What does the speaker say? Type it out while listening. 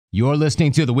You're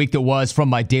listening to The Week That Was from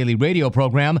my daily radio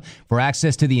program. For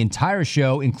access to the entire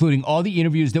show, including all the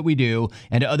interviews that we do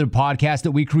and other podcasts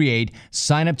that we create,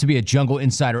 sign up to be a Jungle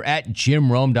Insider at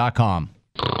JimRome.com.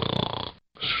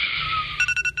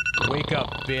 Wake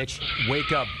up, bitch.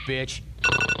 Wake up, bitch.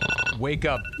 Wake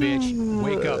up, bitch.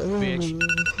 Wake up,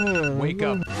 bitch. Wake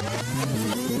up.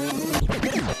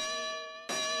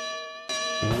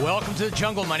 Welcome to the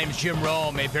jungle. My name is Jim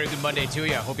Rome. A very good Monday to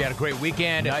you. I hope you had a great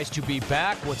weekend. Nice to be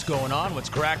back. What's going on? What's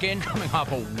cracking? Coming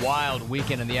off a wild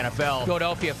weekend in the NFL.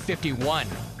 Philadelphia 51.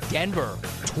 Denver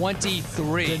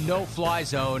 23. The no-fly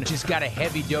zone just got a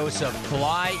heavy dose of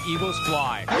fly, Eagles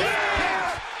fly.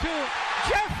 Yeah!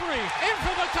 Jeffrey in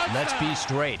for the touchdown. Let's be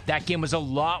straight. That game was a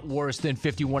lot worse than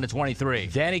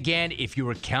 51-23. Then again, if you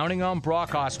were counting on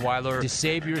Brock Osweiler to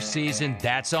save your season,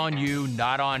 that's on you,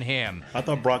 not on him. I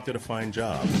thought Brock did a fine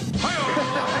job.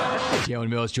 Jalen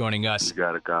Mills joining us. You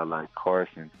got a guy like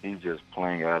Carson. He's just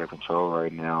playing out of control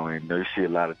right now, and you see a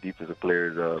lot of defensive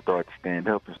players start to stand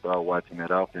up and start watching that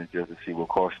offense just to see what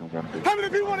Carson's going to do. How many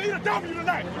people want to eat a W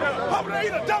tonight? How many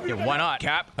eat a W? Yeah, why not,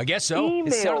 Cap? I guess so.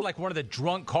 It sounded like one of the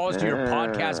drunk calls to your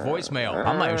podcast voicemail.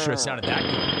 I'm not even sure it sounded that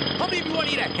good. How many of you want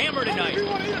to eat a hammer tonight?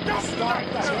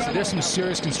 So there's some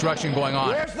serious construction going on.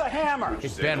 Where's the hammer? Hey,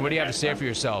 Ben, what do you have to say for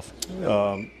yourself?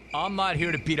 I'm not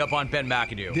here to beat up on Ben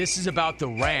McAdoo. This is about the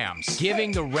Rams.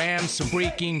 Giving the Rams some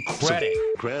freaking credit.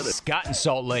 Scott in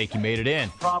Salt Lake, you made it in.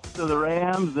 Props to the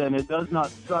Rams, and it does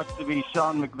not suck to be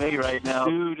Sean McVay right now.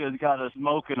 Dude has got a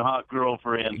smoking hot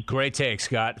girlfriend. Great take,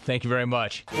 Scott. Thank you very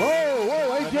much.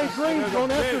 Whoa, A.J. Green's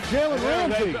going after Jalen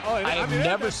Ramsey. I have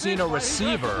never seen a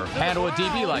receiver handle a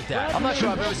DB like that. I'm not sure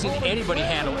I've ever seen anybody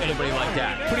handle anybody like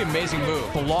that. Pretty amazing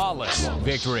move. Flawless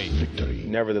victory.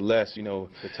 Nevertheless, you know,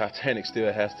 the Titanic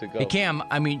still has to go. Hey, Cam,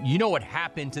 I mean, you know what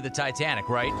happened to the Titanic,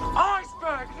 right?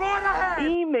 Iceberg, right ahead.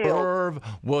 Email. Irv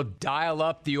will dial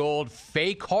up the old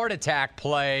fake heart attack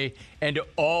play, and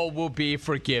all will be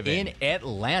forgiven. In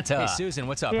Atlanta. Hey, Susan,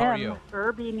 what's up? Jim, How are you?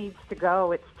 Irby needs to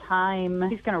go. It's time.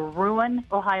 He's going to ruin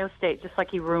Ohio State just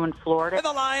like he ruined Florida. And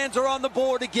the Lions are on the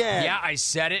board again. Yeah, I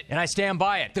said it, and I stand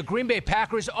by it. The Green Bay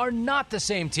Packers are not the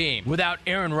same team without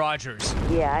Aaron Rodgers.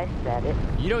 Yeah, I said it.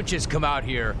 You don't just come out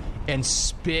here and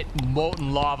spit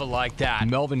molten lava like that.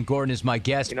 Melvin Gordon is my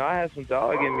guest. You know, I had some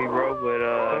dog in me, bro,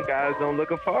 but some guys don't look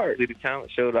apart. The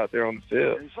talent showed out there on the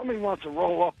field. And somebody wants to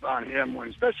roll up on him,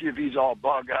 especially if he's all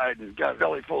bug-eyed and got a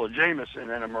belly full of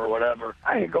Jameson in him or whatever.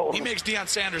 I ain't going. He makes Deion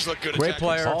Sanders look good. Great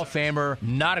player, Hall of Famer,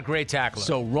 not a great tackler.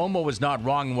 So Romo was not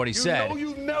wrong in what he said.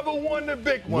 You never won the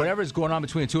big one. Whatever's going on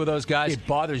between the two of those guys, it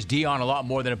bothers Deion a lot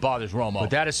more than it bothers Romo.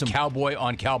 But that is some cowboy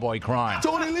on cowboy crime.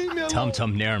 Tony, leave me alone. Tum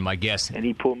Tum Nairn, my guest. And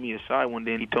he pulled me aside one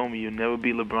day and he told me, you'll never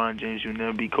be LeBron James, you'll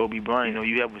never be Kobe Bryant. You know,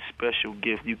 you have a special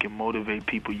gift. You can motivate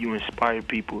people. You inspire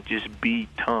people. Just be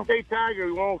Tom. Hey, Tiger,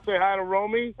 you want to say hi to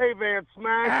Romy? Hey, Van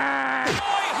Smack. Roy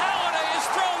Halladay has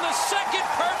thrown the second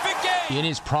perfect game. In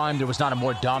his prime, there was not a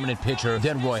more dominant pitcher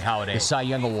than Roy Halladay. The Cy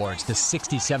Young Awards, the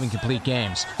 67 complete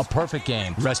games, a perfect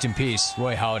game. Rest in peace,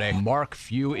 Roy Halladay. Mark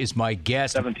Few is my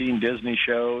guest. 17 Disney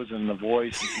shows and The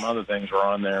Voice and some other things were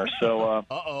on there. So,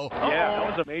 yeah,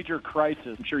 that was a major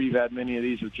crisis. I'm sure you've had many of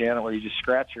these with Janet where you just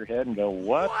scratch your head and go,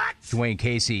 what? Dwayne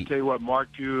Casey. Tell you what, Mark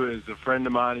Few is a friend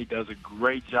of mine. He does a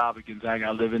great job at Gonzaga.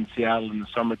 I live in Seattle in the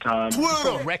summertime.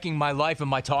 For wrecking my life and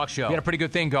my talk show. We had a pretty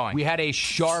good thing going. We had a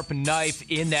sharp knife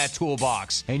in that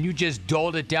toolbox, and you just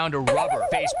doled it down to rubber.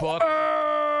 Facebook,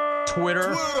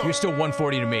 Twitter, you're still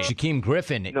 140 to me. Shaquem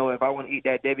Griffin. You know, if I want to eat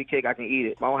that Debbie cake, I can eat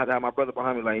it. I don't have to have my brother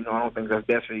behind me like, no, I don't think that's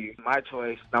best for you. My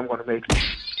choice, I'm going to make it.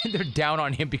 They're down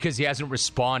on him because he hasn't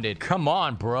responded. Come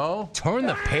on, bro. Turn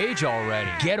the page already.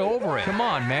 Get over it. Come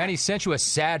on, man. He sent you a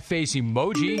sad face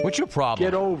emoji. What's your problem?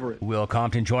 Get over it. Will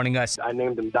Compton joining us. I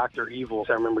named him Dr. Evil.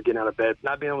 So I remember getting out of bed,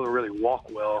 not being able to really walk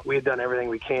well. We had done everything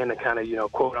we can to kind of, you know,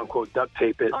 quote unquote duct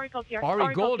tape it. Oracle's here.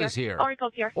 Ari Gold is here.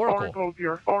 Oracle's here. Oracle.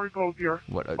 Oracle's here.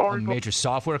 What, a major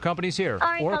software company's here?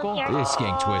 Oracle's here. This is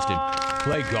getting twisted.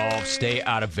 Play golf. Stay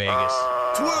out of Vegas.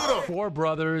 Twitter. 4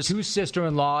 brothers, 2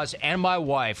 sister-in-laws, and my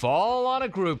wife, all on a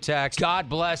group text. God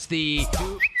bless the...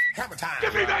 Hammer time.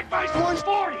 Give me back my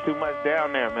 140. Too much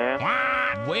down there,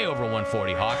 man. Way over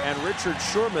 140, Hawk. And Richard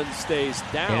Sherman stays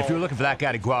down. And if you were looking for that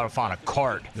guy to go out on a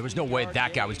cart, there was no way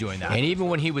that guy was doing that. And even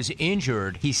when he was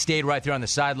injured, he stayed right there on the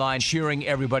sideline, cheering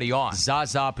everybody on.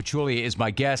 Zaza Pachulia is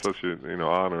my guest. Such an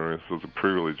honor and such a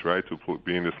privilege, right, to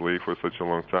be in this league for such a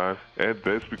long time. And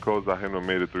that's because I haven't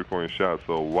made a three-point shot.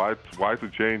 So why to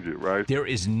change it, right? There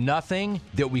is nothing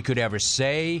that we could ever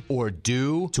say or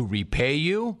do to repay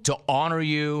you, to honor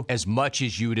you as much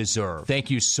as you deserve. Thank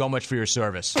you so much for your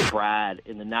service. Brad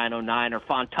in the 909 or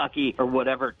Fontucky or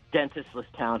whatever dentistless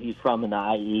town he's from in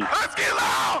the IE. Let's get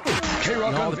loud!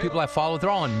 All the people I follow, they're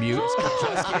all on mute.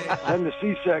 Then the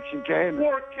C-section came.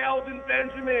 Poor Calvin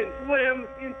Benjamin, slim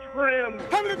and trim.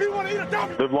 How many of you want to eat a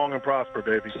dummy? Live long and prosper,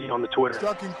 baby. See you on the Twitter.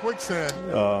 Stuck in quicksand.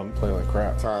 Playing like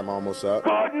crap. Time almost up.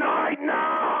 Good night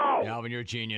now. Alvin, you're a genius.